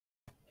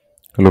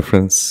Hello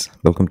friends,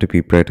 welcome to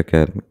P.Bright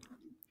Academy.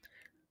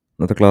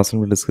 ഇന്നത്തെ ക്ലാസ്സിൽ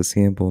നമ്മൾ ഡിസ്കസ്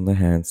ചെയ്യാൻ പോകുന്ന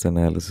ഹാൻഡ്സ്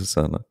അനാലിസിസ്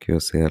ആണ്.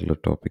 QSAR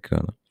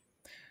ടോപ്പിക്കാണ്.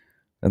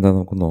 എന്താ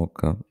നമുക്ക്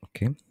നോക്കാം.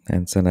 ഓക്കെ,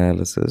 ഹാൻഡ്സ്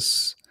അനാലിസിസ്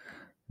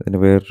ഇതിന്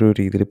വേറൊരു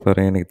രീതിയിൽ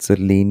പറയുകയാണെങ്കിൽ it's A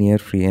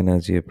linear free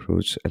energy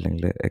approach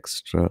അല്ലെങ്കിൽ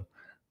എക്സ്ട്രാ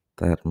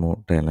തെർമോ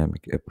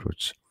ഡൈനാമിക്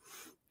അപ്രോച്ച്.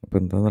 അപ്പോൾ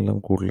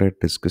എന്താണെന്നെല്ലാം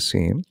കൂടുതലായിട്ട് ഡിസ്കസ്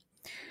ചെയ്യും.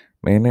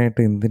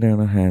 മെയിനായിട്ട്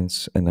എന്തിനാണ്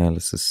ഹാൻഡ്സ്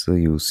അനാലിസിസ്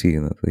യൂസ്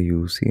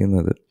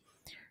ചെയ്യുന്നത്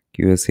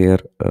QSAR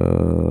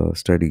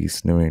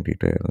സ്റ്റഡീസിന്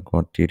വേണ്ടിയിട്ടായിരുന്നു.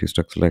 ക്വാണ്ടിറ്റേറ്റീവ്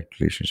സ്ട്രക്ചറൽ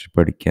റിലേഷൻഷിപ്പ്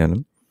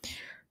പഠിക്കാനും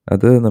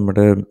അത്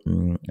നമ്മുടെ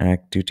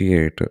ആക്ടിവിറ്റി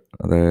ആയിട്ട്,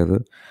 അതായത്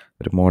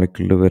ഒരു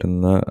മോളിക്യൂളിൽ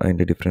വരുന്ന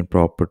അതിൻ്റെ ഡിഫറെൻറ്റ്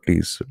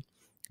പ്രോപ്പർട്ടീസ്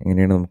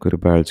എങ്ങനെയാണ് നമുക്കൊരു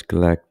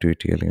ബയോളജിക്കൽ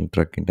ആക്ടിവിറ്റി അല്ലെങ്കിൽ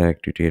ഡ്രഗിൻ്റെ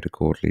ആക്ടിവിറ്റി ആയിട്ട്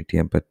കോറിലേറ്റ്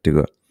ചെയ്യാൻ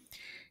പറ്റുക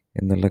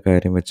എന്നുള്ള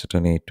കാര്യം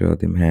വെച്ചിട്ടാണ് ഏറ്റവും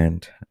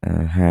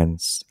ആദ്യം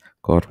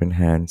കോർവിൻ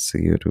ഹാൻഡ്സ്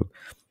ഈ ഒരു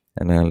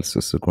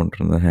അനാലിസിസ്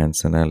കൊണ്ടുവരുന്നത്,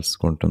 ഹാൻഡ്സ്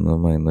അനാലിസിസ്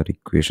കൊണ്ടുവന്നതുമായി എന്നൊരു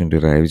ഇക്വേഷൻ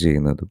ഡിറൈവ്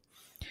ചെയ്യുന്നത്.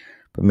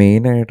 അപ്പോൾ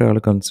മെയിനായിട്ട് ആൾ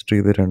കൺസിഡർ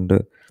ചെയ്ത രണ്ട്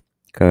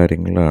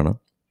കാര്യങ്ങളാണ്.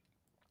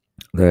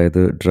 അതായത്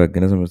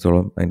ഡ്രഗിനെ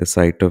സംബന്ധിച്ചോളം അതിൻ്റെ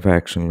സൈറ്റ് ഓഫ്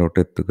ആക്ഷനിലോട്ട്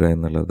എത്തുക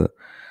എന്നുള്ളത്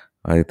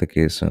ആദ്യത്തെ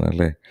കേസാണ്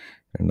അല്ലേ.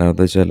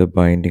 രണ്ടാമത്തെ വെച്ചാൽ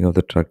binding of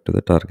the drug to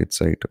the target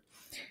site.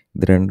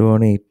 ഇത്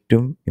രണ്ടുമാണ്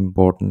ഏറ്റവും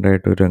ഇമ്പോർട്ടൻ്റ്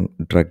ആയിട്ട് ഒരു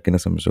ഡ്രഗിനെ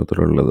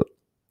സംബന്ധിച്ചിടത്തോളം ഉള്ളത്.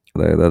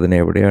 അതായത്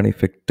അതിനെവിടെയാണ്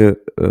ഇഫക്റ്റ്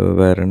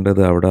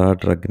വരേണ്ടത് അവിടെ ആ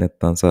ഡ്രഗിന്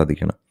എത്താൻ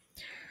സാധിക്കണം.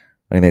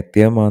 അങ്ങനെ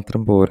എത്തിയാൽ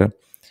മാത്രം പോരാ,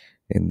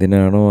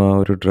 എന്തിനാണോ ആ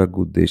ഒരു ഡ്രഗ്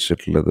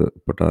ഉദ്ദേശിച്ചിട്ടുള്ളത്,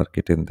 ഇപ്പോൾ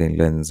ടാർഗറ്റ്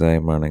എന്തെങ്കിലും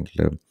എൻസൈം ആണെങ്കിൽ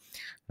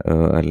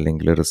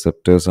അല്ലെങ്കിൽ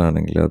റിസപ്റ്റേഴ്സ്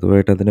ആണെങ്കിൽ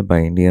അതുമായിട്ട് അതിനെ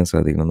ബൈൻഡ് ചെയ്യാൻ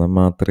സാധിക്കണം. എന്നാൽ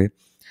മാത്രമേ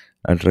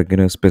ആ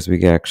ഡ്രഗിന്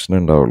സ്പെസിഫിക് ആക്ഷൻ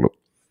ഉണ്ടാവുള്ളൂ.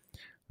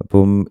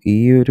 അപ്പം ഈ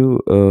ഒരു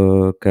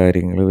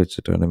കാര്യങ്ങൾ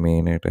വെച്ചിട്ടാണ്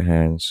മെയിനായിട്ട്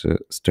ഹാൻഡ്സ്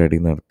സ്റ്റഡി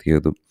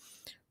നടത്തിയതും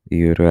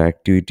ഈ ഒരു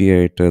ആക്ടിവിറ്റി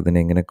ആയിട്ട്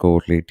അതിനെങ്ങനെ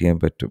കോറിലേറ്റ് ചെയ്യാൻ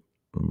പറ്റും,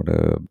 നമ്മുടെ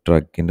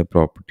ഡ്രഗിൻ്റെ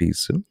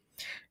പ്രോപ്പർട്ടീസും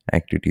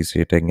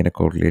ആക്ടിവിറ്റീസായിട്ട് എങ്ങനെ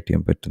കോറിലേറ്റ്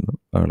ചെയ്യാൻ പറ്റുന്നു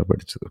ആൾ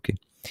പഠിച്ചത്. ഓക്കെ,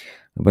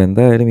 അപ്പോൾ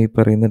എന്തായാലും ഈ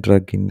പറയുന്ന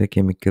ഡ്രഗിൻ്റെ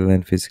കെമിക്കൽ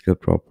ആൻഡ് ഫിസിക്കൽ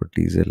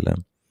പ്രോപ്പർട്ടീസ് എല്ലാം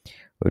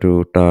ഒരു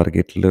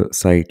ടാർഗറ്റിൽ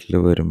സൈറ്റിൽ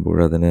വരുമ്പോൾ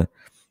അതിന്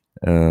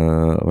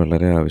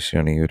വളരെ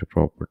ആവശ്യമാണ്. ഈ ഒരു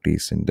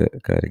പ്രോപ്പർട്ടീസിൻ്റെ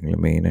കാര്യങ്ങൾ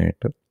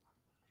മെയിനായിട്ട്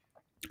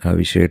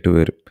ആവശ്യമായിട്ട്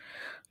വരും.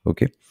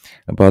 ഓക്കെ,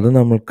 അപ്പോൾ അത്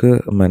നമ്മൾക്ക്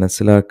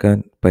മനസ്സിലാക്കാൻ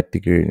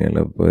പറ്റിക്കഴിഞ്ഞാൽ,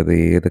 അപ്പോൾ അത്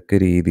ഏതൊക്കെ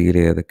രീതിയിൽ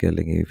ഏതൊക്കെ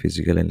അല്ലെങ്കിൽ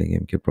ഫിസിക്കൽ അല്ലെങ്കിൽ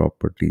കെമിക്കൽ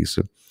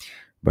പ്രോപ്പർട്ടീസ്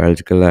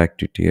ബയോളജിക്കൽ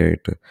ആക്ടിവിറ്റി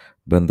ആയിട്ട്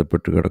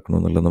ബന്ധപ്പെട്ട്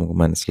കിടക്കണമെന്നുള്ളത് നമുക്ക്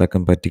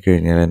മനസ്സിലാക്കാൻ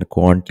പറ്റിക്കഴിഞ്ഞാൽ, അതിനെ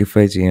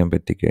ക്വാണ്ടിഫൈ ചെയ്യാൻ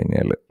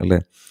പറ്റിക്കഴിഞ്ഞാൽ അല്ലേ,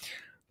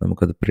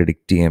 നമുക്കത്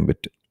പ്രിഡിക്റ്റ് ചെയ്യാൻ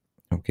പറ്റും.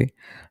 ഓക്കെ,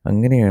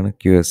 അങ്ങനെയാണ്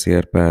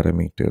QSAR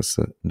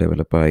പാരാമീറ്റേഴ്സ്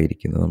ഡെവലപ്പ്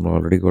ആയിരിക്കുന്നത്. നമ്മൾ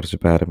ഓൾറെഡി കുറച്ച്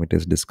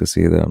പാരാമീറ്റേഴ്സ് ഡിസ്കസ്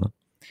ചെയ്തതാണ്.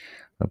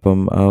 അപ്പം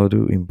ആ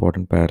ഒരു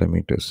ഇമ്പോർട്ടൻറ്റ്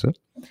പാരാമീറ്റേഴ്സ്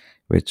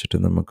വെച്ചിട്ട്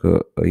നമുക്ക്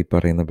ഈ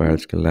പറയുന്ന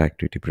ബയോളജിക്കൽ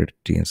ആക്ടിവിറ്റി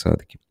പ്രിഡിക്റ്റ് ചെയ്യാൻ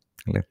സാധിക്കും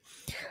അല്ലേ.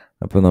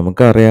 അപ്പോൾ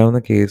നമുക്കറിയാവുന്ന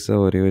കേസ്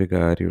ഒരേ ഒരു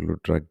കാര്യമുള്ളൂ,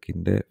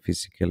 ഡ്രഗിൻ്റെ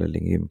ഫിസിക്കൽ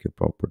അല്ലെങ്കിൽ കെമിക്കൽ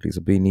പ്രോപ്പർട്ടീസ്.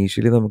 അപ്പോൾ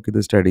ഇനീഷ്യലി നമുക്കിത്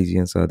സ്റ്റഡി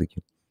ചെയ്യാൻ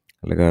സാധിക്കും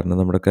അല്ല, കാരണം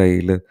നമ്മുടെ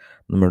കയ്യിൽ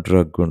നമ്മുടെ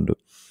ഡ്രഗുണ്ട്.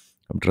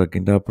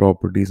 ഡ്രഗിൻ്റെ ആ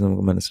പ്രോപ്പർട്ടീസ്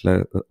നമുക്ക്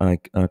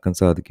ആക്കാൻ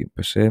സാധിക്കും.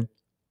 പക്ഷേ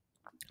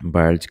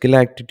ബയോളജിക്കൽ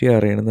ആക്ടിവിറ്റി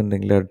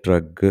അറിയണമെന്നുണ്ടെങ്കിൽ ആ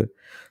ഡ്രഗ്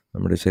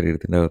നമ്മുടെ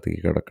ശരീരത്തിൻ്റെ അകത്തേക്ക്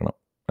കിടക്കണം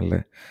അല്ലേ.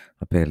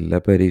 അപ്പോൾ എല്ലാ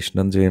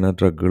പരീക്ഷണം ചെയ്യുന്ന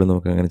ഡ്രഗുകൾ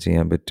നമുക്ക് അങ്ങനെ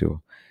ചെയ്യാൻ പറ്റുമോ?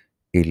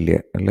 ഇല്ല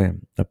അല്ലേ.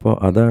 അപ്പോൾ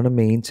അതാണ്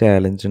മെയിൻ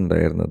ചാലഞ്ച്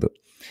ഉണ്ടായിരുന്നത്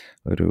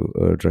ഒരു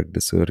ഡ്രഗ്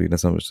ഡിസ്കവറിനെ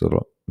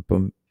സംബന്ധിച്ചിടത്തോളം.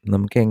 ഇപ്പം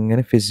നമുക്ക്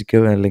എങ്ങനെ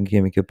ഫിസിക്കൽ അല്ലെങ്കിൽ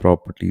കെമിക്കൽ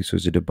പ്രോപ്പർട്ടീസ്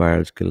വെച്ചിട്ട്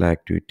ബയോളജിക്കൽ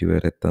ആക്ടിവിറ്റി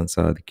വരെ എത്താൻ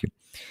സാധിക്കും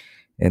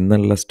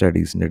എന്നുള്ള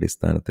സ്റ്റഡീസിൻ്റെ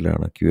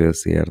അടിസ്ഥാനത്തിലാണ്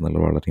QSAR എന്നുള്ള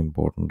വളരെ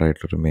ഇമ്പോർട്ടൻ്റ്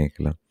ആയിട്ടൊരു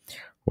മേഖല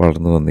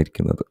വളർന്നു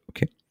വന്നിരിക്കുന്നത്.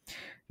 ഓക്കെ,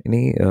 ഇനി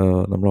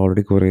നമ്മൾ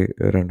ഓൾറെഡി കുറേ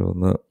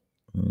 2-3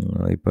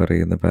 ഈ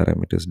പറയുന്ന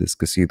പാരാമീറ്റേഴ്സ്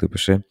ഡിസ്കസ് ചെയ്തു.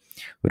 പക്ഷേ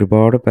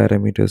ഒരുപാട്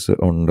പാരാമീറ്റേഴ്സ്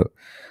ഉണ്ട്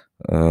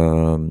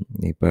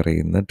ഈ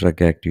പറയുന്ന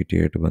ഡ്രഗ് ആക്ടിവിറ്റി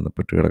ആയിട്ട്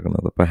ബന്ധപ്പെട്ട്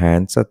കിടക്കുന്നത്. അപ്പോൾ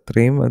ഹാൻഡ്സ്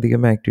അത്രയും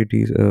അധികം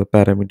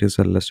പാരാമീറ്റേഴ്സ്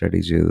അല്ല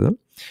സ്റ്റഡി ചെയ്തത്.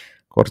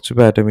 കുറച്ച്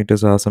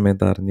പാരാമീറ്റേഴ്സ് ആ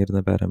സമയത്ത്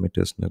അറിഞ്ഞിരുന്ന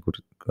പാരാമീറ്റേഴ്സിനെ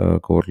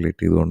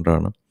കോറിലേറ്റ്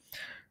ചെയ്തുകൊണ്ടാണ്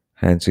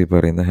ഹാൻഡ്സ് ഈ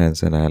പറയുന്ന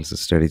ഹാൻഡ്സ്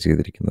അനാലിസിസ് സ്റ്റഡി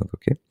ചെയ്തിരിക്കുന്നത്.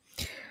 ഓക്കെ,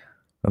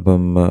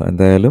 അപ്പം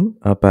എന്തായാലും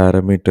ആ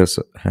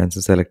പാരാമീറ്റേഴ്സ്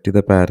ഹാൻഡ്സ് സെലക്ട്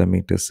ചെയ്ത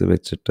പാരാമീറ്റേഴ്സ്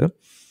വെച്ചിട്ട്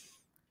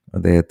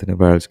അദ്ദേഹത്തിന്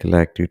ബയോളജിക്കൽ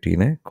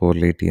ആക്ടിവിറ്റീനെ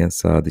കോറിലേറ്റ് ചെയ്യാൻ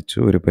സാധിച്ചു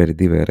ഒരു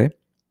പരിധി വരെ.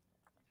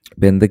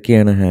 അപ്പോൾ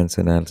എന്തൊക്കെയാണ് ഹാൻഡ്സ്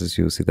അനാലിസിസ്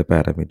യൂസ് ചെയ്ത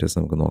പാരാമീറ്റേഴ്സ്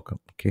നമുക്ക് നോക്കാം.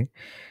 ഓക്കെ,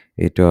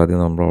 ഏറ്റവും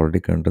ആദ്യം നമ്മൾ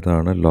ഓൾറെഡി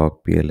കണ്ടതാണ് ലോഗ്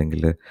പി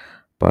അല്ലെങ്കിൽ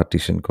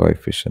പാർട്ടീഷൻ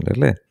കോഎഫിഷ്യൻ്റ്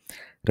അല്ലേ.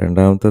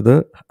 രണ്ടാമത്തത്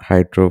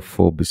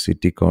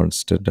ഹൈഡ്രോഫോബിസിറ്റി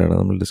കോൺസ്റ്റൻ്റ് ആണ്,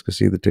 നമ്മൾ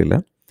ഡിസ്കസ് ചെയ്തിട്ടില്ല,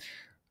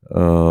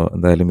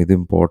 എന്തായാലും ഇത്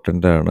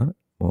ഇമ്പോർട്ടൻ്റ് ആണ്.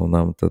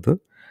 മൂന്നാമത്തത്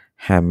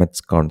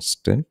ഹാമറ്റ്സ്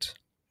കോൺസ്റ്റൻറ്റ്.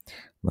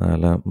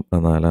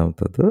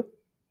 നാലാമത്തത്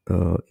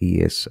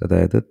ES,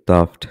 അതായത്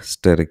താഫ്റ്റ്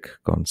സ്റ്റെറിക്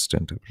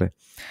കോൺസ്റ്റൻറ്റ് അല്ലേ.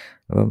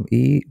 അപ്പം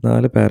ഈ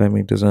 4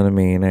 പാരാമീറ്റേഴ്സാണ്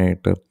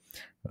മെയിനായിട്ട്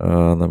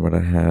നമ്മുടെ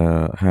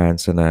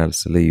ഹാൻഡ്സ്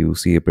അനാലിസിസിൽ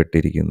യൂസ്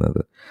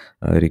ചെയ്യപ്പെട്ടിരിക്കുന്നത്,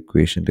 ആ ഒരു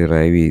ഇക്വേഷൻ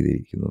ഡിറൈവ്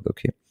ചെയ്തിരിക്കുന്നത്.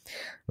 ഓക്കെ,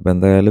 അപ്പോൾ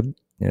എന്തായാലും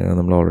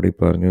നമ്മൾ ഓൾറെഡി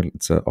പറഞ്ഞു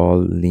it's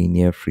all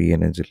linear free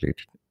energy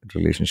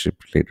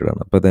relationship related ആണ്.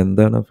 അപ്പോൾ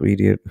അതെന്താണ്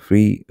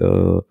ഫ്രീ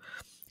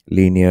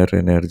ലീനിയർ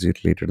എനർജി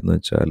റിലേറ്റഡ് എന്ന്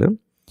വെച്ചാൽ,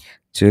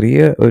 ചെറിയ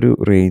ഒരു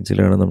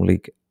റേഞ്ചിലാണ് നമ്മൾ ഈ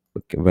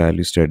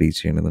വാല്യൂ സ്റ്റഡി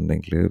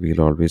ചെയ്യണമെന്നുണ്ടെങ്കിൽ will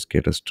always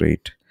get A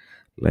straight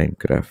line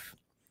graph.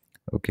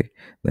 Okay,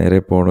 നേരെ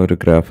പോണ ഒരു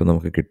ഗ്രാഫ്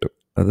നമുക്ക് കിട്ടും.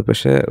 അത്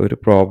പക്ഷേ ഒരു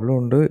പ്രോബ്ലം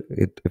ഉണ്ട്,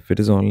 if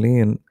it is only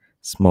in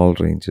small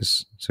ranges.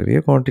 ചെറിയ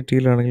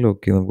ക്വാണ്ടിറ്റിയിലാണെങ്കിൽ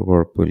ഓക്കെ, നമുക്ക്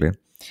കുഴപ്പമില്ല,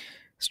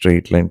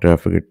 സ്ട്രെയിറ്റ് ലൈൻ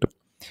ഗ്രാഫ് കിട്ടും.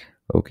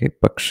 ഓക്കെ,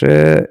 പക്ഷേ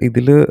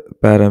ഇതിൽ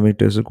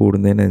പാരാമീറ്റേഴ്സ്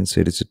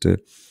കൂടുന്നതിനനുസരിച്ചിട്ട്,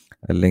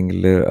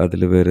 അല്ലെങ്കിൽ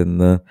അതിൽ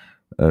വരുന്ന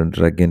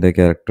ഡ്രഗിൻ്റെ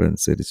ക്യാരക്ടർ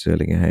അനുസരിച്ച്,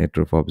 അല്ലെങ്കിൽ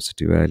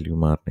ഹൈഡ്രോഫോബിസിറ്റി വാല്യൂ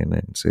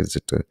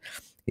മാറുന്നതിനനുസരിച്ചിട്ട്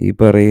ഈ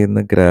പറയുന്ന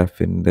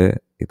ഗ്രാഫിൻ്റെ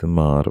ഇത്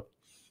മാറും.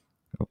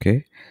 ഓക്കെ,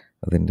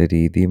 അതിൻ്റെ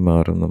രീതി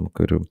മാറും.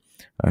 നമുക്കൊരു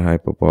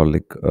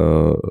ഹൈപ്പർബോളിക്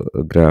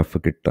ഗ്രാഫ്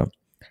കിട്ടാം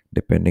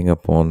ഡിപ്പെൻഡിങ്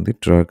അപ്പോൺ ദി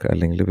ഡ്രഗ്,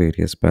 അല്ലെങ്കിൽ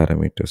വേരിയസ്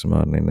പാരാമീറ്റേഴ്സ്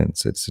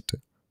മാറുന്നതിനനുസരിച്ചിട്ട്.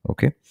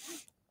 ഓക്കെ,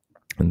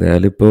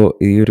 എന്തായാലും ഇപ്പോൾ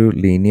ഈ ഒരു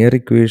ലീനിയർ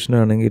ഇക്വേഷൻ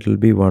ആണെങ്കിൽ it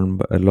will be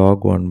log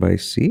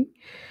 1/c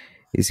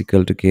is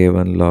equal to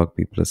k1 log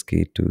p plus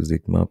k2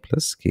 sigma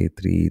plus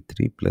k3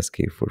 e3 plus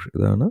k4.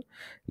 ഇതാണ്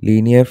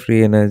ലീനിയർ ഫ്രീ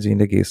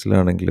എനർജീൻ്റെ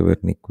കേസിലാണെങ്കിൽ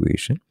വരുന്ന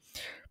equation.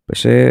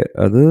 പക്ഷേ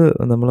അത്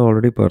നമ്മൾ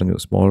ഓൾറെഡി പറഞ്ഞു,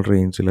 സ്മോൾ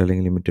റേഞ്ചിൽ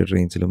അല്ലെങ്കിൽ ലിമിറ്റഡ്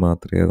റേഞ്ചിൽ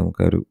മാത്രമേ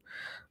നമുക്ക്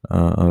ആ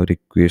ഒരു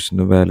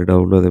ഇക്വേഷന് വാലിഡ്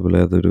ആവുള്ളൂ, അതേപോലെ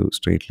അതൊരു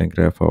സ്ട്രെയിറ്റ് ലൈൻ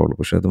ഗ്രാഫ് ആവുള്ളൂ.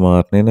 പക്ഷെ അത്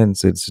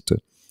മാറുന്നതിനനുസരിച്ചിട്ട്,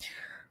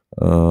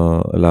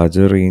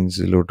 ലാർജർ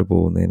റേഞ്ചിലോട്ട്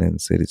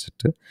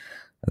പോകുന്നതിനനുസരിച്ചിട്ട്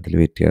അതിൽ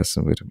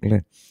വ്യത്യാസം വരും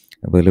അല്ലേ.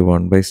 അപ്പോൾ അതിൽ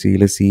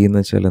 1/c സി എന്ന്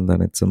വെച്ചാൽ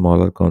എന്താണ്? It's A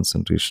molar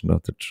concentration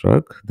of the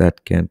drug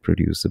that can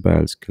produce A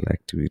biological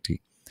activity,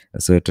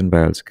 A certain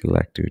biological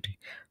activity.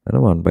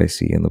 അതാണ്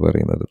 1/c എന്ന്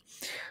പറയുന്നത്.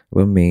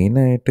 അപ്പോൾ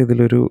മെയിനായിട്ട്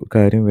ഇതിലൊരു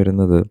കാര്യം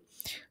വരുന്നത്,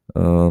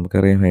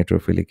 നമുക്കറിയാം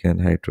ഹൈഡ്രോഫിലിക്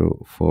ആൻഡ്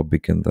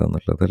ഹൈഡ്രോഫോബിക്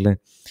എന്താണെന്നുള്ളത് അല്ലേ,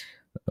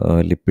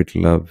 lipid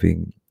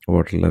loving,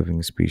 water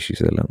loving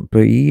species എല്ലാം.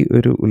 ഇപ്പോൾ ഈ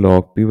ഒരു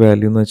log p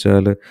വാല്യൂ എന്ന്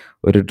വെച്ചാൽ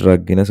ഒരു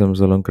ഡ്രഗിനെ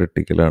സംബന്ധിച്ചോളം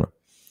ക്രിട്ടിക്കലാണ്.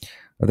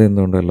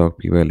 അതെന്തുകൊണ്ടാണ് log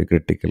p വാല്യൂ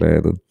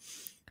ക്രിട്ടിക്കലായത്?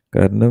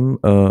 കാരണം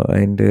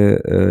അതിൻ്റെ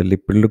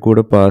ലിപ്പിഡിൽ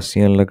കൂടെ പാസ്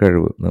ചെയ്യാനുള്ള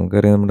കഴിവ്.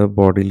 നമുക്കറിയാം നമ്മുടെ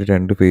ബോഡിയിൽ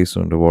 2 ഫേസും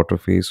ഉണ്ട്, വാട്ടർ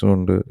ഫേസും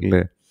ഉണ്ട്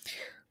അല്ലേ.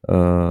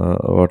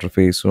 വാട്ടർ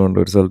ഫേസും ഉണ്ട്,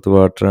 ഒരു സ്ഥലത്ത്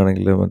വാട്ടർ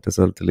ആണെങ്കിൽ മറ്റേ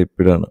സ്ഥലത്ത്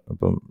ലിപ്പിഡാണ്.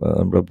 അപ്പം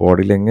നമ്മുടെ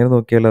ബോഡിയിൽ എങ്ങനെ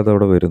നോക്കിയാലും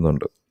അതവിടെ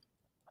വരുന്നുണ്ട്.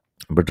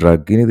 അപ്പോൾ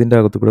ഡ്രഗിന് ഇതിൻ്റെ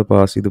അകത്തു കൂടെ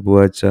പാസ് ചെയ്ത്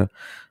പോകാച്ചാൽ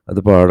അത്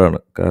പാടാണ്.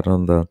 കാരണം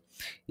എന്താ,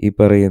 ഈ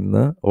പറയുന്ന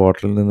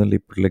വാട്ടറിൽ നിന്ന്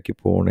ലിപ്പിഡിലേക്ക്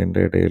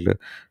പോകുന്നതിൻ്റെ ഇടയിൽ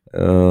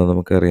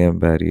നമുക്കറിയാം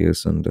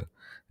ബാരിയേഴ്സ് ഉണ്ട്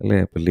അല്ലേ.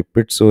 അപ്പോൾ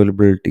ലിപ്പിഡ്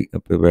സോലബിലിറ്റി,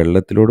 അപ്പോൾ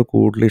വെള്ളത്തിലോട്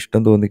കൂടുതൽ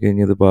ഇഷ്ടം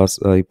തോന്നിക്കഴിഞ്ഞാൽ അത് പാസ്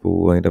ആയി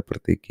പോകും, അതിൻ്റെ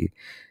അപ്പുറത്തേക്ക്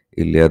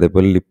ഇല്ല.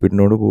 അതേപോലെ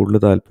ലിപ്പിഡിനോട് കൂടുതൽ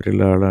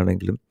താല്പര്യമുള്ള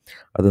ആളാണെങ്കിലും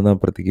അതൊന്നും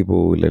അപ്പുറത്തേക്ക്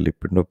പോകില്ല,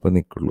 ലിപ്പിഡിൻ്റെ ഒപ്പം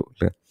നിൽക്കുള്ളൂ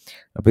അല്ലേ.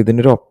 അപ്പോൾ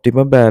ഇതിനൊരു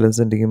ഒപ്റ്റിമം ബാലൻസ്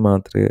ഉണ്ടെങ്കിൽ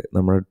മാത്രമേ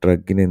നമ്മുടെ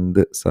ഡ്രഗിന്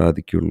എന്ത്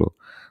സാധിക്കുള്ളൂ,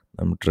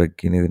 നമ്മുടെ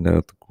ഡ്രഗിന് ഇതിൻ്റെ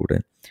അകത്ത് കൂടെ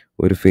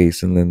ഒരു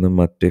ഫേസിൽ നിന്നും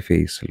മറ്റേ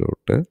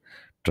ഫേസിലോട്ട്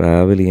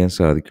ട്രാവൽ ചെയ്യാൻ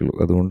സാധിക്കുള്ളൂ.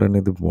 അതുകൊണ്ട് തന്നെ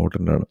ഇത്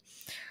ഇമ്പോർട്ടൻ്റ് ആണ്.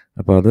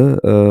 അപ്പോൾ അത്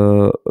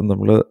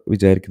നമ്മൾ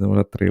വിചാരിക്കുന്ന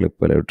പോലെ അത്ര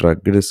എളുപ്പമല്ല.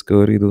 ഡ്രഗ്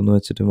ഡിസ്കവർ ചെയ്തെന്ന്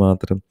വെച്ചിട്ട്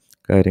മാത്രം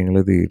കാര്യങ്ങൾ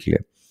തീരില്ല.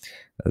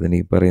 അതിന്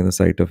ഈ പറയുന്ന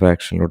സൈറ്റ് ഓഫ്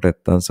ആക്ഷനിലോട്ട്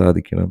എത്താൻ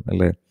സാധിക്കണം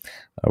അല്ലേ.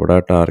 അവിടെ ആ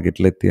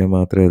ടാർഗറ്റിലെത്തിയാൽ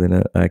മാത്രമേ അതിന്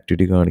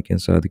ആക്ടിവിറ്റി കാണിക്കാൻ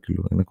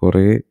സാധിക്കുള്ളൂ. അങ്ങനെ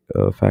കുറേ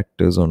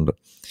ഫാക്ടേഴ്സ് ഉണ്ട്.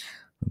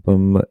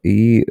 അപ്പം ഈ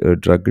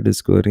ഡ്രഗ്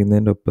ഡിസ്കവർ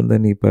ചെയ്യുന്നതിൻ്റെ ഒപ്പം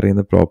തന്നെ ഈ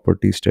പറയുന്ന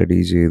പ്രോപ്പർട്ടി സ്റ്റഡി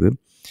ചെയ്ത്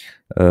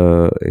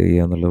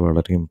ചെയ്യുക എന്നുള്ളത്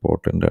വളരെ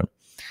ഇമ്പോർട്ടൻ്റ് ആണ്.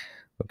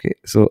 ഓക്കെ,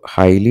 സോ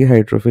ഹൈലി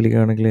ഹൈഡ്രോഫിലിക്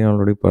ആണെങ്കിൽ ഞാൻ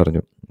ഓൾറെഡി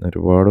പറഞ്ഞു,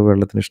 ഒരുപാട്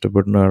വെള്ളത്തിന്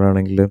ഇഷ്ടപ്പെടുന്ന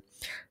ആളാണെങ്കിൽ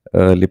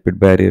ലിപ്പിഡ്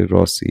ബാരിയർ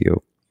ക്രോസ് ചെയ്യോ?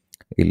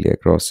 ഇല്ല,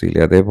 ക്രോസ് ചെയ്യില്ല.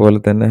 അതേപോലെ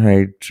തന്നെ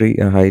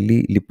ഹൈലി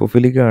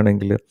ലിപ്പോഫിലിക്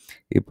ആണെങ്കിൽ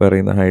ഈ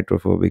പറയുന്ന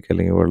ഹൈഡ്രോഫോബിക്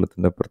അല്ലെങ്കിൽ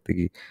വെള്ളത്തിൻ്റെ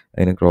അപ്പുറത്തേക്ക്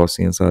അതിനെ ക്രോസ്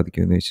ചെയ്യാൻ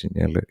സാധിക്കുമെന്ന് വെച്ച്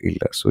കഴിഞ്ഞാൽ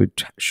ഇല്ല. So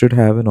it should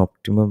have an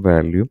optimum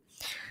value.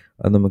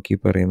 അത് നമുക്ക് ഈ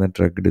പറയുന്ന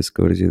ഡ്രഗ്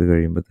ഡിസ്കവർ ചെയ്ത്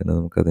കഴിയുമ്പോൾ തന്നെ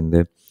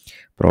നമുക്കതിൻ്റെ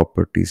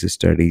പ്രോപ്പർട്ടീസ്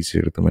സ്റ്റഡി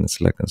ചെയ്തെടുത്ത്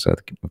മനസ്സിലാക്കാൻ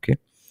സാധിക്കും. ഓക്കെ,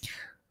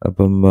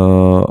 അപ്പം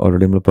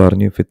ഓൾറെഡി നമ്മൾ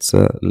പറഞ്ഞു, if it's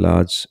A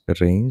large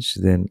range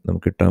then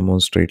നമുക്ക് കിട്ടാമോ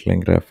സ്ട്രെയിറ്റ് ലൈൻ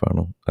ഗ്രാഫ്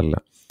ആണോ? അല്ല,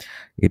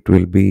 it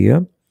will be A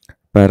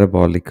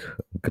parabolic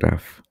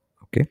graph.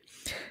 Okay,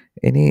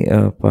 ഇനി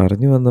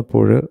പറഞ്ഞു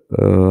വന്നപ്പോൾ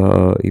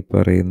ഈ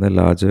പറയുന്ന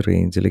ലാർജ്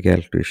റേഞ്ചിൽ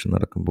കാൽക്കുലേഷൻ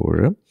നടക്കുമ്പോൾ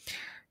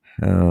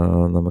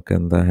നമുക്ക്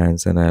എന്താ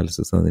ഹാൻസ്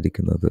അനാലിസിസ്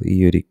തന്നിരിക്കുന്നത്? ഈ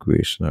ഒരു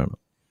ഇക്വേഷനാണ്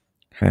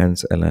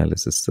ഹാൻസ്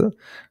അനാലിസിസ്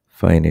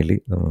ഫൈനലി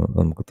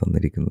നമുക്ക്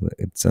തന്നിരിക്കുന്നത്.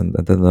 ഇറ്റ്സ്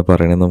എന്താ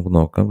പറയണത് നമുക്ക്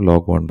നോക്കാം.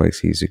 log 1/c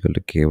is equal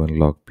to k1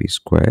 log p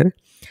square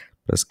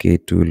plus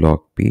k2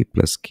 log p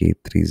plus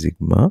k3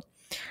 sigma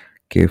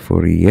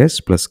k4 es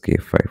plus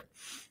k5.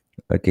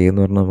 k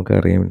എന്ന് പറഞ്ഞാൽ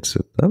നമുക്കറിയാം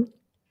ഇറ്റ്സ്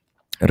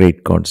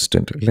റേറ്റ്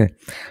കോൺസ്റ്റൻറ്റ് അല്ലേ.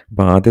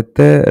 അപ്പോൾ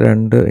ആദ്യത്തെ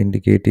 2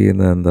 ഇൻഡിക്കേറ്റ്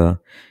ചെയ്യുന്നത് എന്താ?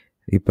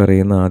 ഈ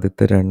പറയുന്ന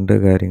ആദ്യത്തെ 2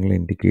 കാര്യങ്ങൾ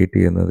ഇൻഡിക്കേറ്റ്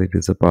ചെയ്യുന്നത്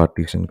it is A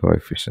partition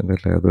coefficient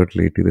അല്ലേ, അതുമായിട്ട്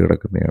റിലേറ്റ് ചെയ്ത്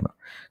കിടക്കുന്നതാണ്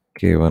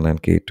k1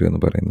 ആൻഡ് k2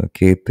 എന്ന് പറയുന്നത്.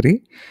 k3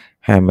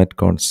 ഹാമറ്റ്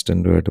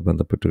കോൺസ്റ്റൻറ്റുമായിട്ട്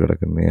ബന്ധപ്പെട്ട്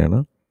കിടക്കുന്നതാണ്.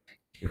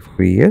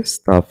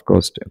 സ്റ്റാഫ്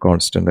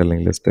കോൺസ്റ്റൻ്റ്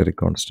അല്ലെങ്കിൽ സ്റ്റെറിക്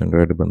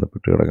കോൺസ്റ്റൻറ്റുമായിട്ട്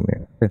ബന്ധപ്പെട്ട്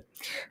കിടക്കുന്നതാണ്.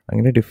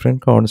 അങ്ങനെ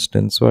ഡിഫറെൻറ്റ്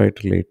കോൺസ്റ്റൻസുമായിട്ട്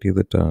റിലേറ്റ്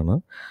ചെയ്തിട്ടാണ്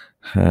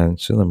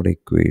ഹാൻസ് നമ്മുടെ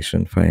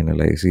ഇക്വേഷൻ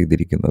ഫൈനലൈസ്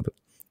ചെയ്തിരിക്കുന്നത്.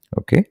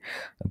 ഓക്കെ,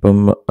 അപ്പം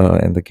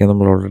എന്തൊക്കെയാണ്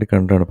നമ്മൾ ഓൾറെഡി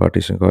കണ്ടാണ്.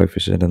 പാർട്ടീഷൻ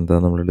കോഎഫിഷ്യൻ്റ് എന്താ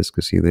നമ്മൾ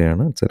ഡിസ്കസ്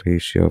ചെയ്തതാണ്. It's A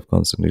ratio of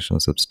concentration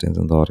of substance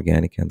in the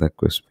organic and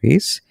aqueous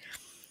space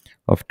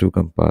of 2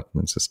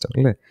 compartment system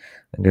അല്ലേ.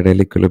 അതിൻ്റെ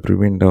ഇടയിൽ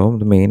ഇക്വിലിബ്രിയം ഉണ്ടാവും.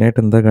 ഇത്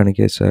മെയിനായിട്ട് എന്താ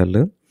കാണിക്കുക വെച്ചാൽ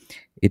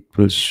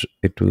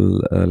it will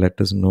let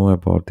us know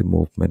about the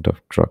movement of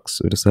drugs.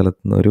 ഒരു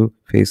സ്ഥലത്ത് നിന്ന് ഒരു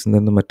ഫേസിൽ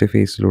നിന്ന് മറ്റേ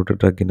ഫേസിലോട്ട്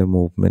ഡ്രഗിൻ്റെ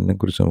മൂവ്മെൻറ്റിനെ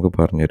കുറിച്ച് നമുക്ക്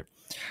പറഞ്ഞുതരും.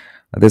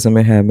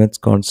 അതേസമയം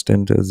ഹാമറ്റ്സ്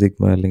കോൺസ്റ്റൻറ്റ്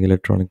സിഗ്മ അല്ലെങ്കിൽ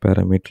ഇലക്ട്രോണിക്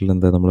പാരാമീറ്ററിൽ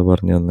എന്താ നമ്മൾ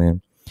പറഞ്ഞു തന്നെ,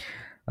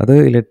 അത്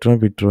ഇലക്ട്രോൺ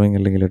വിഡ്രോയിങ്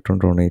അല്ലെങ്കിൽ ഇലക്ട്രോൺ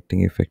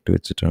ഡൊണേറ്റിംഗ് ഇഫക്റ്റ്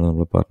വെച്ചിട്ടാണ്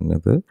നമ്മൾ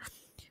പറഞ്ഞത്.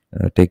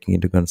 Taking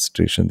in to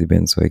consideration the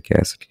benzoic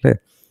acid അല്ലേ.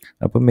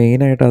 അപ്പോൾ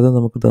മെയിനായിട്ട് അത്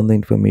നമുക്ക് തന്ന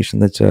ഇൻഫർമേഷൻ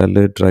എന്ന് വെച്ചാൽ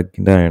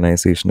ഡ്രഗിൻ്റെ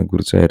അയണൈസേഷനെ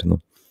കുറിച്ചായിരുന്നു.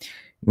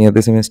 ഇനി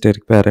അതേസമയം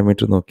സ്റ്റെറിക്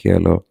പാരാമീറ്റർ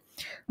നോക്കിയാലോ,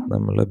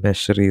 നമ്മൾ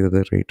മെഷർ ചെയ്തത്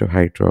റേറ്റ് ഓഫ്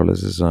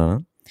ഹൈഡ്രോളിസിസ് ആണ്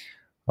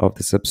of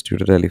the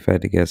substituted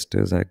aliphatic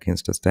എസ്റ്റേഴ്സ്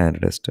against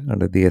standard ester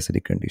under the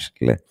acidic condition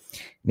അല്ലേ.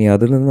 ഇനി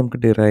അതിൽ നിന്ന് നമുക്ക്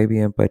ഡിറൈവ്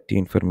ചെയ്യാൻ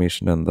പറ്റിയ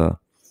ഇൻഫർമേഷൻ എന്താ,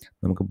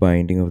 നമുക്ക്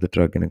ബൈൻഡിങ് ഓഫ് ദി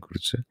ഡ്രഗിനെ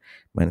കുറിച്ച്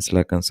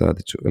മനസ്സിലാക്കാൻ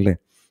സാധിച്ചു അല്ലേ.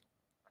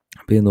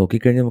 അപ്പോൾ ഇത്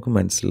നോക്കിക്കഴിഞ്ഞാൽ നമുക്ക്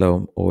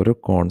മനസ്സിലാവും ഓരോ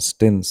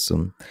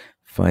കോൺസ്റ്റൻസും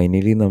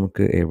ഫൈനലി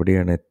നമുക്ക്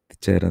എവിടെയാണ്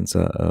എത്തിച്ചേരാൻ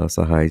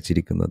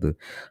സഹായിച്ചിരിക്കുന്നത്,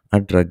 ആ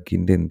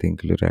ഡ്രഗിൻ്റെ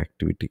എന്തെങ്കിലും ഒരു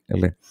ആക്ടിവിറ്റി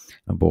അല്ലേ.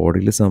 ആ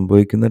ബോഡിയിൽ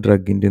സംഭവിക്കുന്ന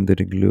ഡ്രഗിൻ്റെ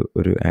എന്തെങ്കിലും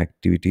ഒരു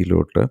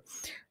ആക്ടിവിറ്റിയിലോട്ട്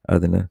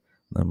അതിന്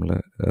നമ്മൾ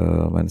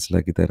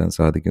മനസ്സിലാക്കി തരാൻ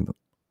സാധിക്കുന്നു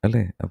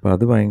അല്ലേ. അപ്പോൾ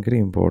അത് ഭയങ്കര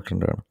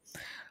ഇമ്പോർട്ടൻ്റ് ആണ്.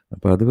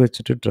 അപ്പോൾ അത്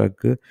വെച്ചിട്ട്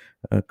ഡ്രഗ്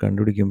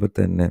കണ്ടുപിടിക്കുമ്പോൾ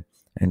തന്നെ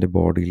അതിൻ്റെ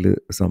ബോഡിയിൽ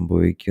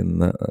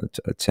സംഭവിക്കുന്ന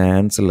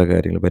ചാൻസ് ഉള്ള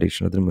കാര്യങ്ങൾ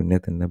പരീക്ഷണത്തിന് മുന്നേ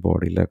തന്നെ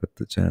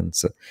ബോഡിയിലകത്ത്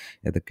ചാൻസ്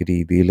ഏതൊക്കെ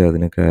രീതിയിൽ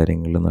അതിന്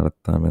കാര്യങ്ങൾ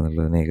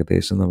നടത്താമെന്നുള്ളതിന്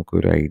ഏകദേശം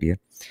നമുക്കൊരു ഐഡിയ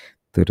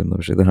തരുന്നു.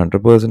 പക്ഷേ ഇത്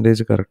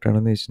 100%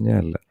 കറക്റ്റാണെന്ന് വെച്ച് കഴിഞ്ഞാൽ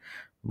അല്ല.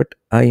 ബട്ട്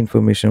ആ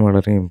ഇൻഫർമേഷൻ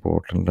വളരെ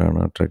ഇമ്പോർട്ടൻ്റ് ആണ്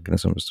ആ ഡ്രഗിനെ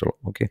സംബന്ധിച്ചിടത്തോളം.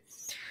 ഓക്കെ,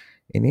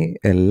 ഇനി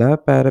എല്ലാ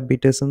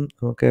പാരാമീറ്റേഴ്സും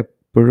നമുക്ക്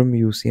എപ്പോഴും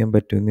യൂസ് ചെയ്യാൻ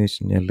പറ്റുമെന്ന്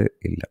വെച്ച് കഴിഞ്ഞാൽ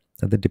ഇല്ല.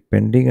 അത്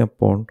ഡിപ്പെൻഡിങ്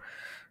അപ്പോൺ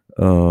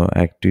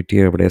ആക്ടിവിറ്റി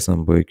എവിടെയാണ്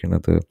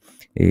സംഭവിക്കുന്നത്,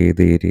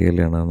 ഏത്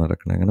ഏരിയയിലാണ്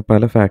നടക്കുന്നത്, അങ്ങനെ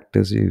പല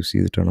ഫാക്ടേഴ്സ് യൂസ്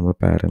ചെയ്തിട്ടാണ് നമ്മൾ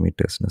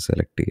പാരാമീറ്റേഴ്സിനെ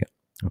സെലക്ട് ചെയ്യുക.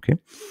 ഓക്കെ,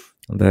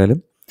 എന്തായാലും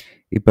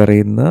ഈ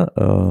പറയുന്ന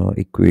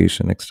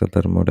ഇക്വേഷൻ എക്സ്ട്രാ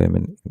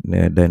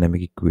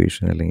ഡൈനാമിക്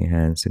ഇക്വേഷൻ അല്ലെങ്കിൽ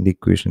ഹാൻസിൻ്റെ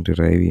ഇക്വേഷൻ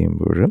ഡിറൈവ്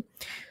ചെയ്യുമ്പോൾ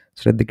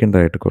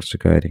ശ്രദ്ധിക്കേണ്ടതായിട്ട് കുറച്ച്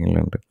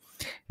കാര്യങ്ങളുണ്ട്.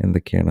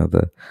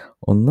 എന്തൊക്കെയാണത്?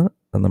 ഒന്ന്,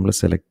 നമ്മൾ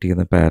സെലക്ട്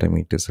ചെയ്യുന്ന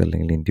പാരാമീറ്റേഴ്സ്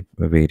അല്ലെങ്കിൽ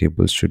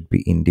variables should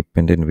be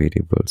independent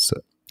variables.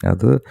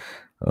 അത്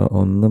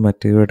ഒന്ന്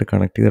മറ്റേതുമായിട്ട്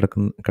കണക്ട് ചെയ്ത്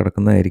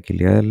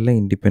കിടക്കുന്നതായിരിക്കില്ല, അതെല്ലാം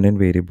ഇൻഡിപെൻഡൻറ്റ്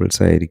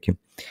വേരിയബിൾസ് ആയിരിക്കും.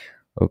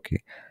 ഓക്കെ,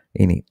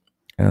 ഇനി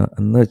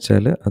എന്ന്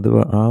വെച്ചാൽ അത്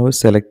ആ ഒരു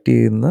സെലക്ട്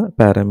ചെയ്യുന്ന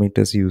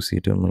പാരാമീറ്റേഴ്സ് യൂസ്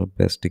ചെയ്തിട്ട് നമ്മൾ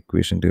ബെസ്റ്റ്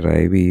ഇക്വേഷൻ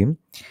ഡിറൈവ് ചെയ്യും.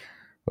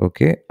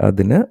 ഓക്കെ,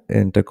 അതിന്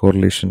എൻ്റെ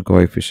correlation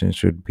കോഎഫിഷ്യൻ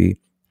should be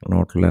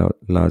not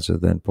larger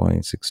than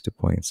 0.6 to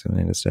 0.7.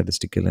 അതിൻ്റെ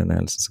സ്റ്റാറ്റിസ്റ്റിക്കൽ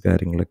അനാലിസിസ്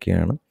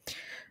കാര്യങ്ങളൊക്കെയാണ്,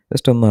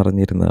 ജസ്റ്റ് ഒന്ന്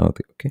അറിഞ്ഞിരുന്നാൽ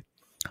മതി. Okay,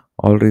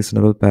 all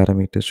reasonable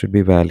parameters should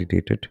be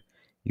validated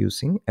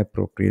using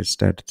appropriate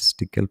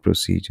statistical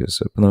procedures.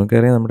 അപ്പോൾ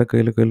നമുക്കറിയാം നമ്മുടെ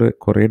കയ്യിൽ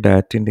കുറേ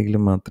ഡാറ്റ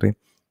ഉണ്ടെങ്കിലും മാത്രമേ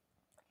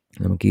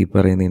നമുക്ക് ഈ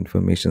പറയുന്ന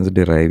ഇൻഫർമേഷൻസ്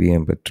ഡിറൈവ്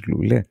ചെയ്യാൻ പറ്റുള്ളൂ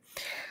അല്ലേ.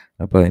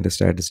 അപ്പോൾ അതിൻ്റെ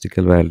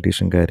സ്റ്റാറ്റിസ്റ്റിക്കൽ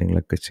വാലിഡേഷൻ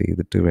കാര്യങ്ങളൊക്കെ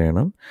ചെയ്തിട്ട്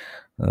വേണം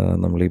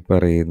നമ്മൾ ഈ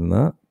പറയുന്ന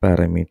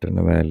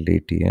പാരാമീറ്ററിനെ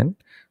വാലിഡേറ്റ് ചെയ്യാൻ.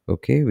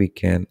 Okay, we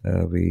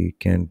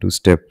can do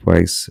step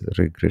wise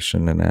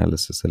regression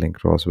analysis അല്ലെങ്കിൽ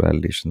ക്രോസ്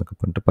വാലിഡേഷൻ എന്നൊക്കെ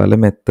പറഞ്ഞിട്ട് പല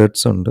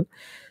മെത്തേഡ്സ് ഉണ്ട്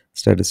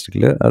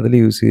സ്റ്റാറ്റിസ്റ്റിക്കിൽ. അതിൽ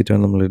യൂസ്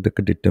ചെയ്തിട്ടാണ് നമ്മൾ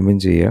ഇതൊക്കെ ഡിറ്റർമിൻ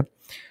ചെയ്യുക.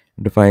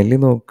 എന്നിട്ട് ഫൈനലി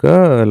നോക്കുക,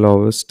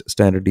 ലോവസ്റ്റ്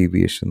സ്റ്റാൻഡേർഡ്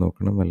ഡീവിയേഷൻ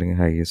നോക്കണം അല്ലെങ്കിൽ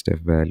ഹയസ്റ്റ്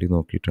എഫ് വാല്യൂ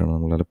നോക്കിയിട്ടാണ്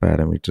നമ്മൾ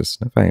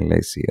പാരാമീറ്റേഴ്സിനെ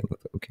ഫൈനലൈസ്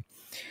ചെയ്യുന്നത്. Okay,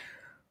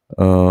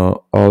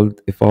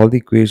 if all the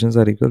equations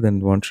are equal, then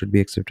one should be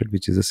accepted,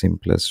 which is the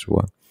simplest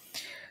one.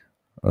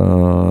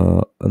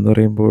 എന്ന്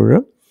പറയുമ്പോൾ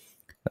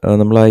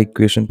നമ്മൾ ആ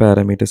ഇക്വേഷൻ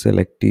പാരാമീറ്റർ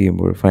സെലക്ട്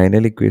ചെയ്യുമ്പോൾ,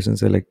 ഫൈനൽ ഇക്വേഷൻ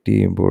സെലക്ട്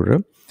ചെയ്യുമ്പോൾ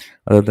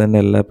അത് തന്നെ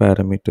എല്ലാ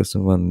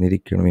പാരാമീറ്റേഴ്സും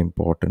വന്നിരിക്കണം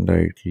ഇമ്പോർട്ടൻ്റ്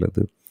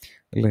ആയിട്ടുള്ളത്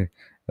അല്ലേ.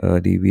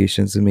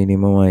 ഡീവിയേഷൻസ്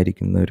മിനിമം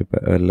ആയിരിക്കുന്ന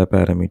എല്ലാ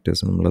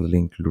പാരാമീറ്റേഴ്സും നമ്മളതിൽ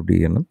ഇൻക്ലൂഡ്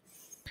ചെയ്യണം.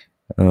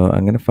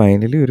 അങ്ങനെ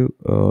ഫൈനലി ഒരു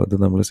ഇത്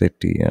നമ്മൾ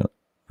സെറ്റ് ചെയ്യുകയാണ്,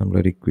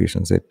 നമ്മളൊരു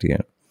ഇക്വേഷൻ സെറ്റ്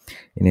ചെയ്യണം.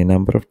 ഇനി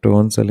നമ്പർ ഓഫ്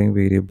ടേൺസ് അല്ലെങ്കിൽ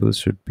variables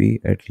should be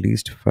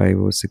at least 5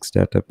 or 6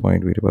 data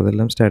point variable.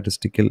 അതെല്ലാം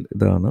സ്റ്റാറ്റിസ്റ്റിക്കൽ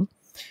ഇതാണ്.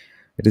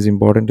 It is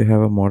important to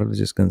have A model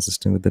which is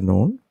consistent with the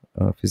non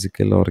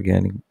physical,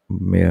 organic,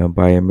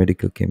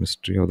 biomedical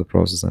chemistry of the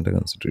process under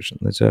consideration.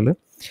 എന്ന് വെച്ചാൽ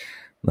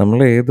നമ്മൾ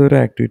ഏതൊരു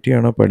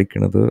ആക്ടിവിറ്റിയാണോ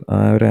പഠിക്കുന്നത് ആ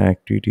ഒരു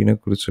ആക്ടിവിറ്റീനെ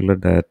കുറിച്ചുള്ള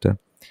ഡാറ്റ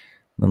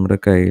നമ്മുടെ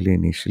കയ്യിൽ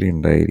ഇനീഷ്യലി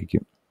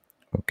ഉണ്ടായിരിക്കും.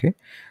 ഓക്കെ,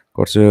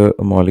 കുറച്ച്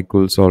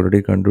മോളിക്യൂൾസ്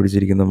ഓൾറെഡി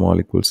കണ്ടുപിടിച്ചിരിക്കുന്ന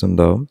മോളിക്യൂൾസ്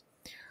ഉണ്ടാവും,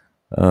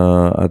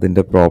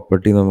 അതിൻ്റെ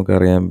പ്രോപ്പർട്ടി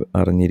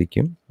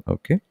അറിഞ്ഞിരിക്കും.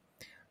 ഓക്കെ,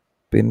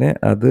 പിന്നെ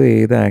അത്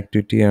ഏത്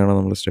ആക്ടിവിറ്റിയാണോ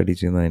നമ്മൾ സ്റ്റഡി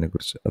ചെയ്യുന്നത്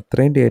അതിനെക്കുറിച്ച്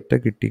അത്രയും ഡേറ്റ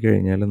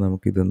കിട്ടിക്കഴിഞ്ഞാൽ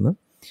നമുക്കിതൊന്ന്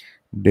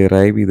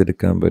ഡിറൈവ്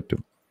ചെയ്തെടുക്കാൻ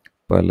പറ്റും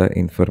പല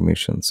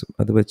ഇൻഫർമേഷൻസും.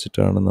 അത്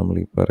വെച്ചിട്ടാണ് നമ്മൾ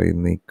ഈ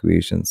പറയുന്ന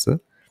ഇക്വേഷൻസ്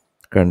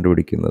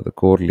കണ്ടുപിടിക്കുന്നത്,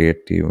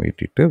 കോറിലേറ്റ് ചെയ്യാൻ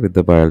വേണ്ടിയിട്ട് വിത്ത്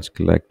ദ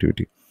ബയോളജിക്കൽ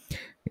ആക്ടിവിറ്റി.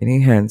 ഇനി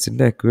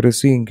ഹാൻസിൻ്റെ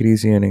അക്യുറസി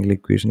ഇൻക്രീസ് ചെയ്യണമെങ്കിൽ,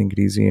 ഇക്വേഷൻ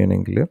ഇൻക്രീസ്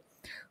ചെയ്യണമെങ്കിൽ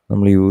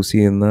നമ്മൾ യൂസ്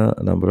ചെയ്യുന്ന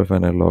നമ്പർ ഓഫ്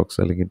അനലോഗ്സ്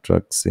അല്ലെങ്കിൽ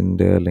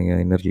ഡ്രഗ്സിൻ്റെ അല്ലെങ്കിൽ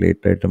അതിന്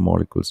റിലേറ്റഡ് ആയിട്ട്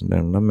മോളിക്യൂൾസിൻ്റെ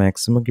എണ്ണം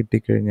മാക്സിമം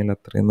കിട്ടിക്കഴിഞ്ഞാൽ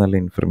അത്രയും നല്ല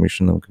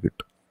ഇൻഫർമേഷൻ നമുക്ക്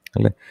കിട്ടും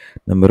അല്ലേ.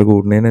 നമ്പർ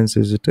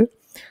കൂടുന്നതിനനുസരിച്ചിട്ട്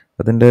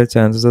അതിൻ്റെ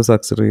ചാൻസസ് ഓഫ്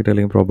സക്സസ് റേറ്റ്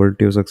അല്ലെങ്കിൽ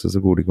പ്രോബിലിറ്റി ഓഫ് സക്സസ്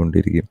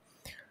കൂടിക്കൊണ്ടിരിക്കും.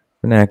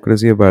 പിന്നെ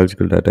ആക്യുറസി ഓഫ്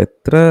ബയോളജിക്കൽ ഡാറ്റ,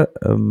 എത്ര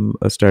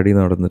സ്റ്റഡി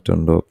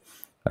നടന്നിട്ടുണ്ടോ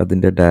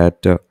അതിൻ്റെ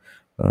ഡാറ്റ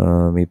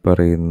ഈ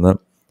പറയുന്ന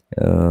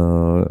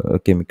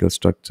കെമിക്കൽ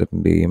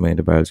സ്ട്രക്ചറിൻ്റെയും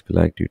അതിൻ്റെ ബയോളജിക്കൽ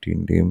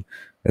ആക്ടിവിറ്റീൻ്റെയും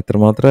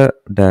എത്രമാത്രം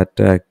ഡാറ്റ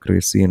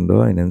ആക്യുറസി ഉണ്ടോ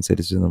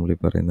അതിനനുസരിച്ച് നമ്മൾ ഈ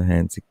പറയുന്ന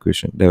ഹാൻസ്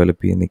ഇക്വേഷൻ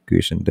ഡെവലപ്പ് ചെയ്യുന്ന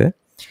ഇക്വേഷൻ്റെ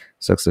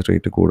സക്സസ്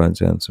റേറ്റ് കൂടാൻ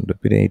ചാൻസ് ഉണ്ട്.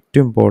 പിന്നെ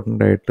ഏറ്റവും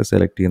ഇമ്പോർട്ടൻ്റ് ആയിട്ട്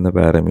സെലക്ട് ചെയ്യുന്ന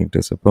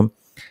പാരാമീറ്റേഴ്സ്, അപ്പം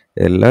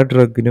എല്ലാ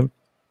ഡ്രഗിനും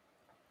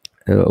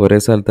ഒരേ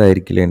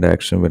സ്ഥലത്തായിരിക്കില്ല അതിൻ്റെ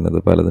ആക്ഷൻ വരുന്നത്,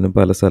 പലതിനും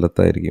പല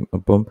സ്ഥലത്തായിരിക്കും.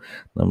 അപ്പം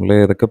നമ്മൾ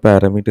ഏതൊക്കെ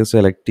പാരാമീറ്റേഴ്സ്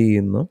സെലക്ട്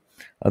ചെയ്യുന്നു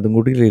അതും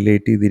കൂടി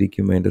റിലേറ്റ്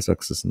ചെയ്തിരിക്കും അതിൻ്റെ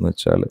സക്സസ് എന്ന്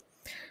വെച്ചാൽ.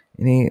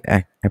 ഇനി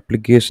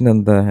ആപ്ലിക്കേഷൻ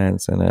എന്താ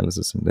ഹാൻസ്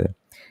അനാലിസിസിൻ്റെ?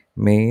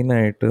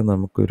 മെയിനായിട്ട്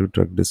നമുക്കൊരു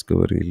ഡ്രഗ്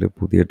ഡിസ്കവറിയിൽ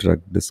പുതിയ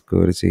ഡ്രഗ്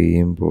ഡിസ്കവറി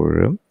ചെയ്യുമ്പോൾ,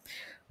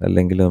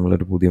 അല്ലെങ്കിൽ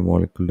നമ്മളൊരു പുതിയ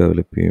മോളിക്യൂൾ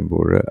ഡെവലപ്പ്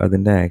ചെയ്യുമ്പോൾ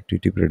അതിൻ്റെ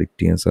ആക്ടിവിറ്റി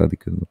പ്രെഡിക്റ്റ് ചെയ്യാൻ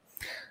സാധിക്കുന്നു.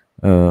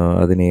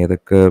 അതിന്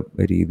ഏതൊക്കെ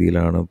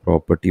രീതിയിലാണ്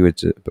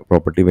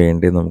പ്രോപ്പർട്ടി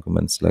വേണ്ടതെന്ന് നമുക്ക്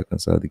മനസ്സിലാക്കാൻ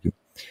സാധിക്കും.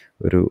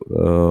 ഒരു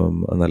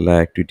നല്ല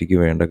ആക്ടിവിറ്റിക്ക്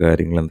വേണ്ട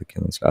കാര്യങ്ങൾ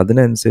എന്തൊക്കെയാണെന്ന് വെച്ചാൽ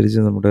അതിനനുസരിച്ച്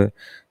നമ്മുടെ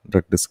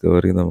ഡ്രഗ്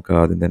ഡിസ്കവറി നമുക്ക്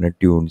ആദ്യം തന്നെ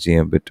ട്യൂൺ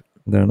ചെയ്യാൻ പറ്റും.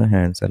 ഇതാണ്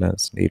ഹാൻസ്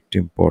അനാലിസിസിൻ്റെ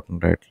ഏറ്റവും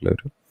ഇമ്പോർട്ടൻ്റ് ആയിട്ടുള്ള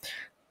ഒരു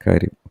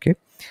കാര്യം. Okay,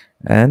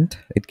 and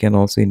it can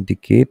also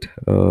indicate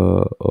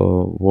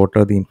what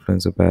are the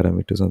influence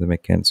parameters on the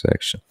mechanism of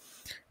action.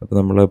 അപ്പോൾ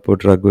നമ്മളിപ്പോൾ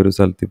ഡ്രഗ് ഒരു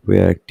സ്ഥലത്ത് പോയി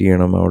ആക്ട്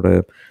ചെയ്യണം, അവിടെ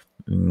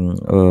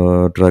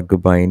ഡ്രഗ്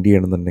ബൈൻഡ്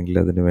ചെയ്യണമെന്നുണ്ടെങ്കിൽ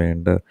അതിന്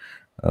വേണ്ട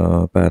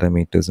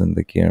പാരാമീറ്റേഴ്സ്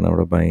എന്തൊക്കെയാണ്,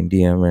 അവിടെ ബൈൻഡ്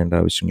ചെയ്യാൻ വേണ്ട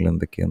ആവശ്യങ്ങൾ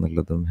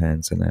എന്തൊക്കെയാണെന്നുള്ളതും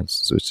ഹാൻസ്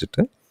അനാലിസിസ്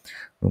വെച്ചിട്ട്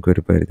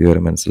നമുക്കൊരു പരിധി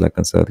വരെ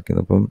മനസ്സിലാക്കാൻ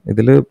സാധിക്കുന്നു. അപ്പം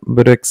ഇതിൽ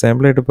ഒരു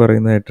എക്സാമ്പിളായിട്ട്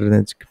പറയുന്ന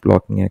ഹൈഡ്രോജനിക്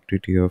blocking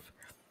activity of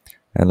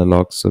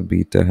analogues of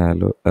beta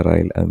hello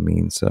aryl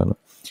amines ആണ്.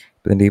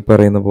 ഇതിൻ്റെ ഈ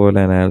പറയുന്ന പോലെ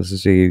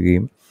അനാലിസിസ്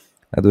ചെയ്യുകയും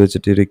അത്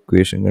വെച്ചിട്ട് ഒരു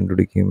ഇക്വേഷൻ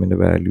കണ്ടുപിടിക്കുകയും അതിൻ്റെ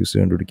വാല്യൂസ്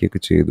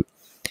കണ്ടുപിടിക്കുകയൊക്കെ ചെയ്തു.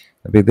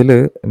 അപ്പോൾ ഇതിൽ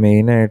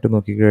മെയിനായിട്ട്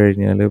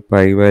നോക്കിക്കഴിഞ്ഞാൽ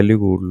പൈ വാല്യൂ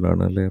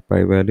കൂടുതലാണ് അല്ലേ. പൈ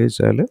വാല്യൂ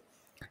വെച്ചാൽ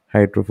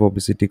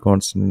ഹൈഡ്രോഫോബിസിറ്റി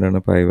കോൺസ്റ്റൻ്റ് ആണ്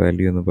പൈ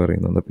വാല്യൂ എന്ന്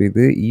പറയുന്നത്. അപ്പോൾ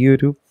ഇത് ഈ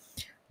ഒരു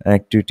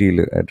ആക്ടിവിറ്റിയിൽ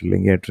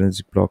അല്ലെങ്കിൽ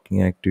ഹൈഡ്രോജനിക്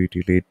ബ്ലോക്കിംഗ്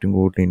ആക്ടിവിറ്റിയിൽ ഏറ്റവും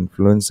കൂടുതൽ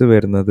ഇൻഫ്ലുവൻസ്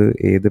വരുന്നത്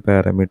ഏത്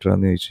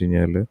പാരാമീറ്ററാണെന്ന് ചോദിച്ചു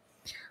കഴിഞ്ഞാൽ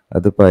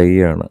അത് പൈ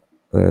ആണ്.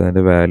 അതായത്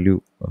അതിൻ്റെ വാല്യൂ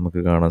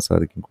നമുക്ക് കാണാൻ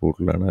സാധിക്കും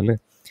കൂടുതലാണ് അല്ലേ.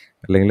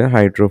 അല്ലെങ്കിൽ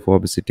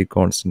ഹൈഡ്രോഫോബിസിറ്റി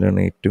കോൺസ്റ്റൻ്റ്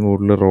ആണ് ഏറ്റവും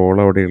കൂടുതൽ റോൾ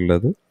അവിടെ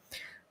ഉള്ളത്.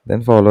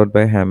 Then followed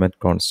by Hammett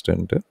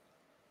constant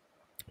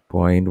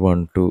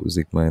 0.12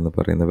 sigma എന്ന്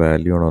പറയുന്ന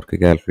വാല്യൂ ആണ് അവർക്ക്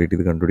കാൽക്കുലേറ്റ്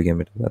ചെയ്ത് കണ്ടുപിടിക്കാൻ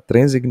പറ്റുന്നത്.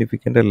 അത്രയും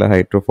സിഗ്നിഫിക്കൻ്റ് അല്ല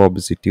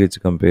ഹൈഡ്രോഫോബിസിറ്റി വെച്ച്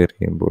കമ്പയർ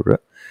ചെയ്യുമ്പോൾ,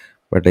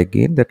 but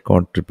again that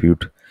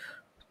contribute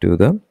to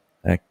the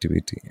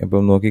activity.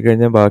 അപ്പം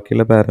നോക്കിക്കഴിഞ്ഞാൽ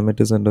ബാക്കിയുള്ള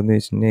പാരാമീറ്റേഴ്സ് ഉണ്ടെന്ന്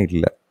വെച്ച് കഴിഞ്ഞാൽ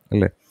ഇല്ല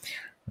അല്ലേ.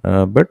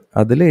 ബട്ട്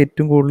അതിൽ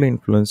ഏറ്റവും കൂടുതൽ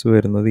ഇൻഫ്ലുവൻസ്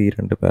വരുന്നത് ഈ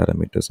രണ്ട്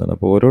പാരാമീറ്റേഴ്സാണ്.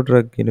 അപ്പോൾ ഓരോ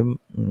ഡ്രഗിനും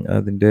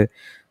അതിൻ്റെ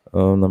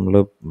നമ്മൾ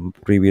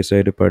പ്രീവിയസ്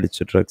ആയിട്ട്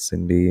പഠിച്ച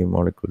ഡ്രഗ്സിൻ്റെയും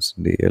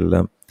മോളിക്യൂൾസിൻ്റെയും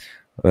എല്ലാം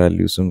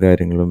വാല്യൂസും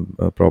കാര്യങ്ങളും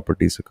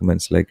പ്രോപ്പർട്ടീസൊക്കെ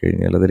മനസ്സിലാക്കി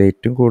കഴിഞ്ഞാൽ അതിൽ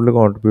ഏറ്റവും കൂടുതൽ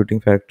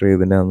കോൺട്രിബ്യൂട്ടിങ് ഫാക്ടർ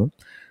ഏതിനാണെന്നും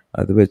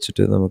അത്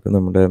വെച്ചിട്ട് നമുക്ക്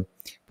നമ്മുടെ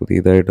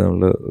പുതിയതായിട്ട്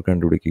നമ്മൾ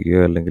കണ്ടുപിടിക്കുകയോ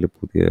അല്ലെങ്കിൽ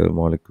പുതിയ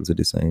മോളിക്യൂൾസ്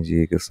ഡിസൈൻ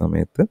ചെയ്യുക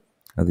സമയത്ത്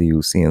അത്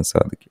യൂസ് ചെയ്യാൻ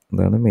സാധിക്കും.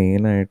 അതാണ്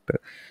മെയിനായിട്ട്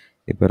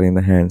ഈ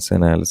പറയുന്ന ഹാൻസ്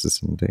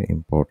അനാലിസിസിൻ്റെ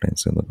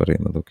ഇമ്പോർട്ടൻസ് എന്ന്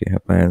പറയുന്നത്. ഓക്കെ,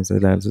 അപ്പോൾ ഹാൻസ്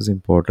അനാലിസിസ്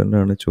ഇമ്പോർട്ടൻ്റ്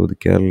ആണ്,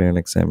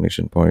 ചോദിക്കാറുള്ളതാണ്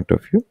എക്സാമിനേഷൻ പോയിന്റ്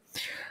ഓഫ് വ്യൂ.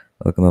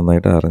 അതൊക്കെ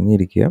നന്നായിട്ട്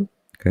അറിഞ്ഞിരിക്കുക,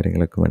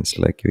 കാര്യങ്ങളൊക്കെ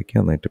മനസ്സിലാക്കി വയ്ക്കുക,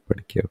 നന്നായിട്ട്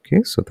പഠിക്കുക. Okay,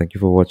 so thank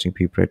you for watching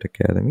P.Bright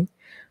Academy.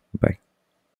 Bye.